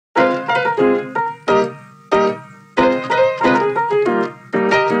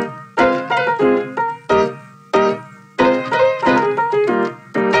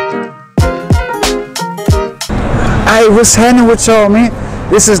what's happening with y'all, man?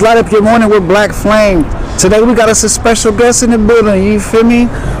 This is Light Up Your Morning with Black Flame. Today we got us a special guest in the building, you feel me?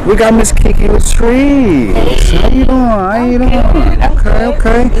 We got Miss Kiki Latrice. How you doing? How you doing?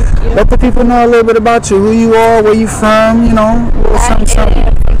 Okay. Let the people know a little bit about you, who you are, where you from, you know, something.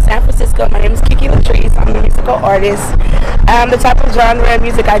 I'm from San Francisco. My name is Kiki Latrice. I'm a musical artist. The type of genre of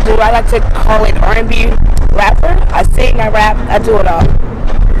music I do, I like to call it R&B rapper. I sing, I rap, I do it all.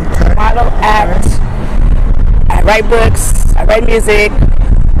 Okay. Model, act, I write books, I write music,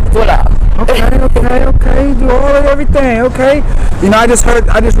 I do it all. Okay. Do all of everything, okay. You know, I just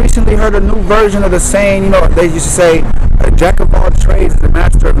recently heard a new version of the saying, you know, they used to say, a jack of all trades is a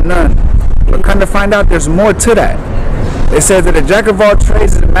master of none. But come to find out, there's more to that. It says that a jack of all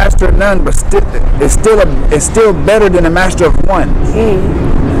trades is a master of none, but it's still better than a master of one.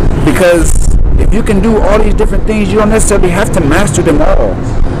 Because if you can do all these different things, you don't necessarily have to master them all.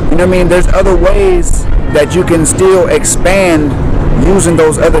 You know what I mean? There's other ways that you can still expand using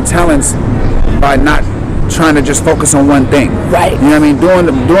those other talents by not trying to just focus on one thing. Right. You know what I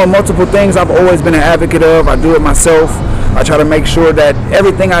mean? Doing multiple things, I've always been an advocate of. I do it myself. I try to make sure that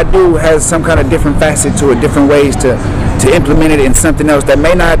everything I do has some kind of different facet to it, different ways to implement it in something else that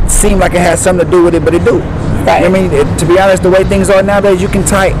may not seem like it has something to do with it, but it do. Right. You know what I mean? To be honest, the way things are nowadays, you can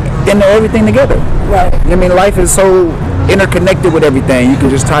tie everything together. Right. You know what I mean? Life is so interconnected with everything. You can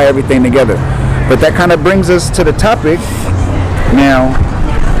just tie everything together. But that kind of brings us to the topic. Now,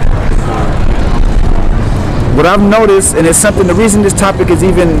 what I've noticed, and it's something, the reason this topic is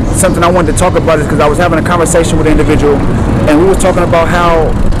even something I wanted to talk about is because I was having a conversation with an individual, and we were talking about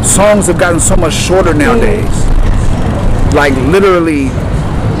how songs have gotten so much shorter nowadays. Like literally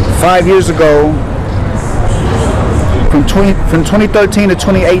 5 years ago, from 2013 to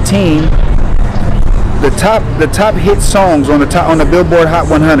 2018, the top hit songs on the Billboard Hot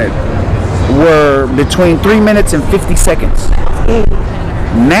 100 were between 3 minutes and 50 seconds.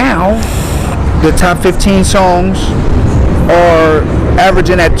 Now, the top 15 songs are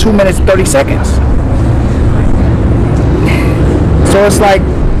averaging at 2 minutes 30 seconds. So it's like,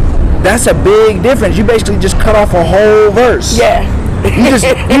 that's a big difference. You basically just cut off a whole verse. Yeah.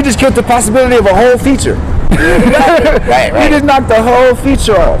 You just killed the possibility of a whole feature. Right. You just knocked the whole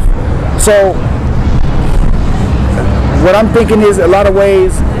feature off. So what I'm thinking is, a lot of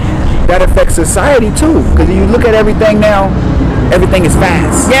ways that affects society too. Because you look at everything now, everything is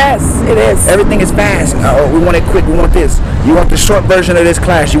fast. Yes, it is. Everything is fast. Oh, we want it quick. We want this. You want the short version of this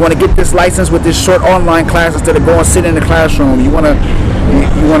class. You want to get this license with this short online class instead of going sit in the classroom. You want to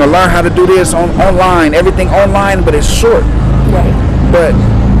learn how to do this online. Everything online, but it's short. Right. But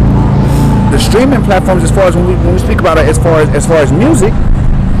the streaming platforms, as far as when we speak about it, as far as music,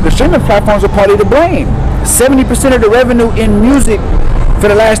 the streaming platforms are partly to blame. 70% of the revenue in music for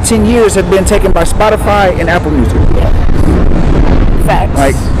the last 10 years have been taken by Spotify and Apple Music. Facts.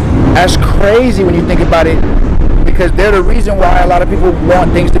 Like, that's crazy when you think about it, because they're the reason why a lot of people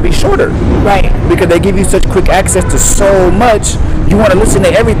want things to be shorter. Right. Because they give you such quick access to so much, you want to listen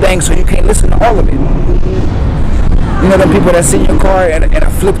to everything, so you can't listen to all of it. You know them people that sit in your car and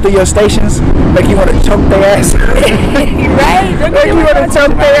flip through your stations, make you want to choke their ass. Right? Make you want to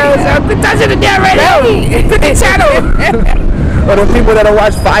choke their ass out. Touch it down right now. Pick the channel. Or the people that'll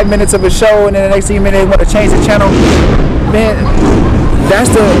watch 5 minutes of a show and then the next thing you minute they want to change the channel. Man,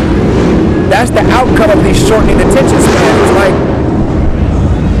 that's the outcome of these shortening attention spans. It's like,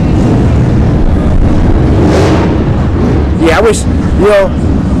 yeah, I wish, you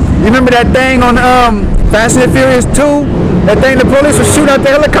remember that thing on Fast and Furious 2? That thing the police would shoot out the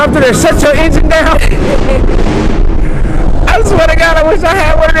helicopter and shut your engine down? I swear to God, I wish I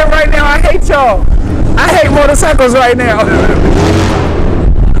had one of them right now. I hate y'all. I hate motorcycles right now.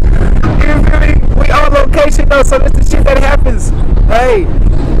 You feel me? We on location though, so that's the shit that happens. Hey,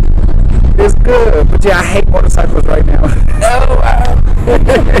 it's good, but yeah, I hate motorcycles right now. Oh, wow.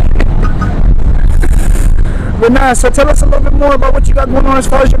 But nah, so tell us a little bit more about what you got going on as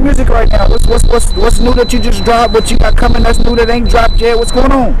far as your music right now. What's new that you just dropped? What you got coming that's new that ain't dropped yet? What's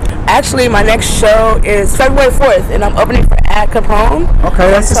going on? Actually, my next show is February 4th, and I'm opening for Ad Capone.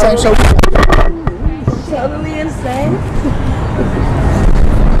 Okay, that's the same show. Totally insane.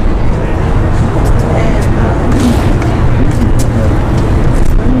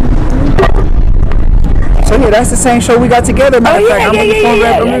 So yeah, that's the same show we got together. Matter of fact, I'm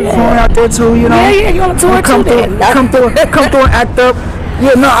on the phone out there too, you know. Yeah, you on tour come too, through and act up.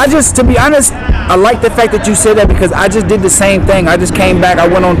 Yeah, no, to be honest, I like the fact that you said that, because I just did the same thing. I just came back. I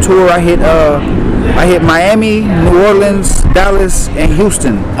went on tour. I hit Miami, New Orleans, Dallas, and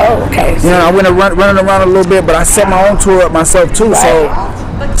Houston. Oh, okay. You know, I went running around a little bit, but I set my own tour up myself too. Right. So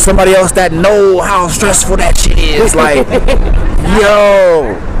somebody else that know how stressful that shit is. Like,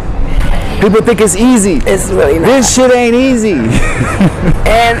 yo, people think it's easy. It's really not. This shit ain't easy.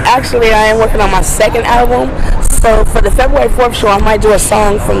 And actually, I am working on my second album. So for the February 4th show, I might do a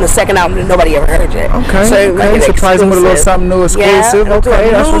song from the second album that nobody ever heard yet. Okay. So okay. Surprise them with a little something new, exclusive. Yeah,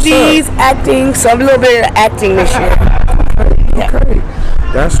 okay. That's movies, acting, so a little bit of acting this year. Okay.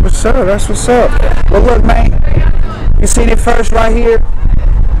 That's what's up. That's what's up. Well, look, man. You seen it first right here,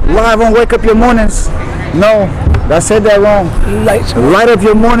 live on Wake Up Your Mornings. No, I said that wrong. Light up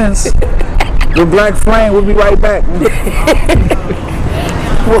your mornings with Black Flame. We'll be right back.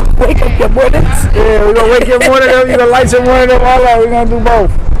 Wake up your mornings. Yeah, we're gonna wake your morning up. You're gonna light your morning up. All out. We're gonna do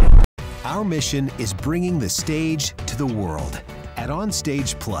both. Our mission is bringing the stage to the world. At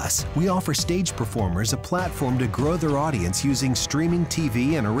Onstage Plus, we offer stage performers a platform to grow their audience using streaming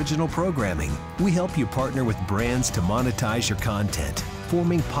TV and original programming. We help you partner with brands to monetize your content,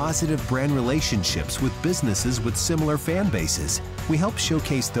 forming positive brand relationships with businesses with similar fan bases. We help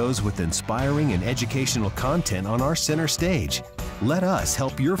showcase those with inspiring and educational content on our center stage. Let us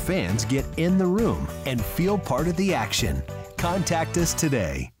help your fans get in the room and feel part of the action. Contact us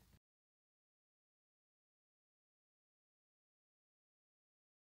today.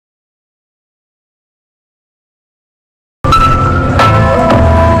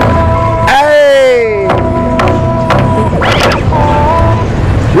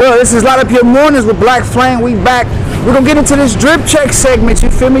 Look, this is Light Up Your Mornings with Black Flame. We back. We're gonna get into this drip check segment,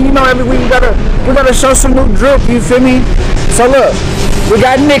 you feel me? You know, every week we gotta show some new drip, you feel me? So look, we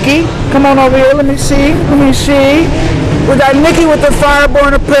got Nikki. Come on over here, let me see. We got Nikki with the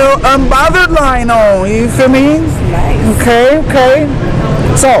Fireborn Apparel Unbothered line on, you feel me? Nice. Okay.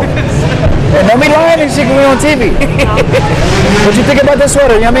 So, and don't be lying and shit when we on TV. What you think about this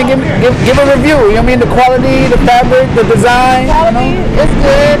sweater? You know what I mean? Give a review. You know what I mean? The quality, the fabric, the design. Quality is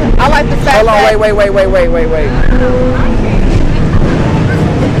good. I like the fact Hold on, that... wait.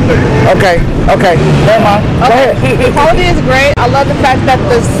 Okay. Never mind. Go ahead. The quality is great. I love the fact that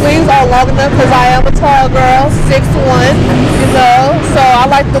the sleeves are long enough because I am a tall girl, 6'1", you know. So I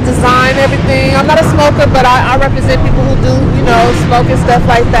like the design, everything. I'm not a smoker, but I represent people who do, you know, smoke and stuff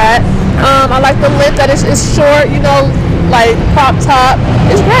like that. I like the length that it's short, you know, like crop top.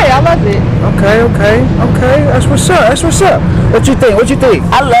 It's great. I love it. Okay. That's what's up. What you think?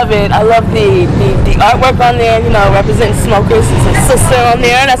 I love it. I love the artwork on there, you know, representing smokers. It's a sister on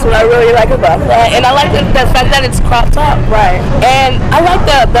there. That's what I really like about that. And I like the fact that it's crop top. Right. And I like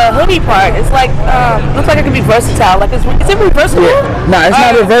the hoodie part. It's like, looks like it can be versatile. Like, is it reversible? Yeah. No, it's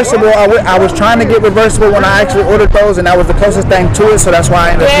not reversible. I was trying to get reversible when I actually ordered those, and that was the closest thing to it, so that's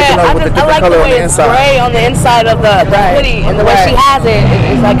why I ended up picking up with the different color on the inside. I like the way it's gray on the inside of the hoodie, and the way she has it,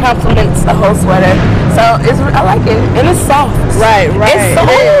 it's like complements the whole sweater. So I like it, and it's soft. Right. It's so,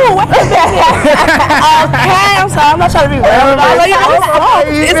 okay, I'm sorry, I'm not trying to be real.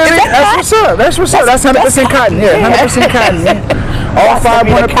 That's what's up. That's 100% cotton. Yeah, 100% cotton. Yeah. All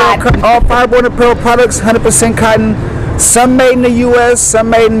Fireborn Apparel products, 100% cotton. Some made in the U.S., some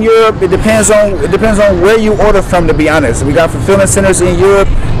made in Europe. It depends on where you order from, to be honest. We got fulfillment centers in Europe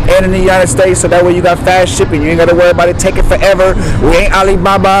and in the United States, so that way you got fast shipping. You ain't got to worry about it taking forever. We ain't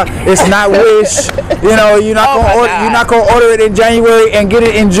Alibaba. It's not Wish. You know, you're not gonna order it in January and get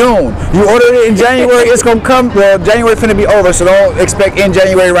it in June. You order it in January, it's gonna come. Well, January's finna be over, so don't expect in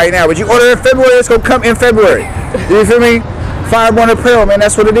January right now. But you order it in February, it's gonna come in February. You feel me? Fireborn Apparel, man,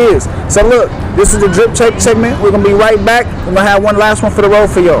 that's what it is. So look, this is the drip check segment. We're gonna be right back. We're gonna have one last one for the road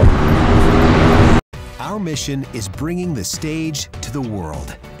for y'all. Our mission is bringing the stage to the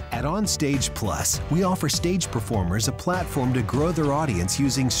world. At Onstage Plus, we offer stage performers a platform to grow their audience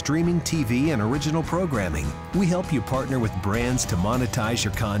using streaming TV and original programming. We help you partner with brands to monetize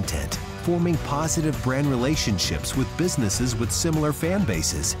your content, forming positive brand relationships with businesses with similar fan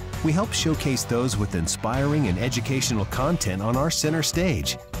bases. We help showcase those with inspiring and educational content on our center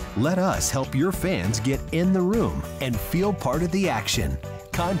stage. Let us help your fans get in the room and feel part of the action.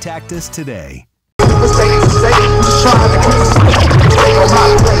 Contact us today.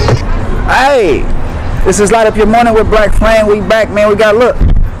 Hey, this is Light Up Your Morning with Black Flame. We back, man. We got, look,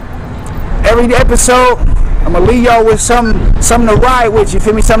 every episode I'm gonna leave y'all with something to ride with, you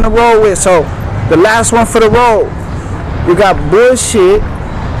feel me, something to roll with. So the last one for the road, we got Bullshit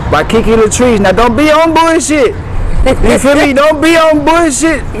by Kiki Latrice. Now don't be on bullshit, you feel me, don't be on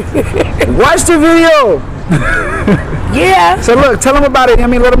bullshit. Watch the video. Yeah. So look, tell them about it. I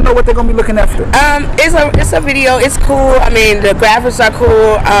mean, let them know what they're gonna be looking after. It's a video. It's cool. I mean, the graphics are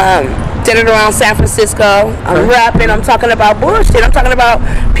cool. Did it around San Francisco. I'm rapping. I'm talking about bullshit. I'm talking about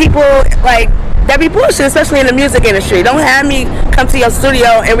people like That be bullshit, especially in the music industry. Don't have me come to your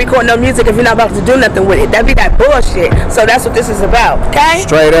studio and record no music if you're not about to do nothing with it. That be that bullshit. So that's what this is about, okay?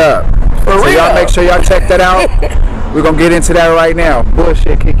 Straight up. For so real. y'all make sure y'all check that out. We're gonna get into that right now.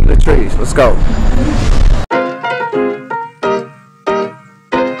 Bullshit, Kiki Latrice. Let's go.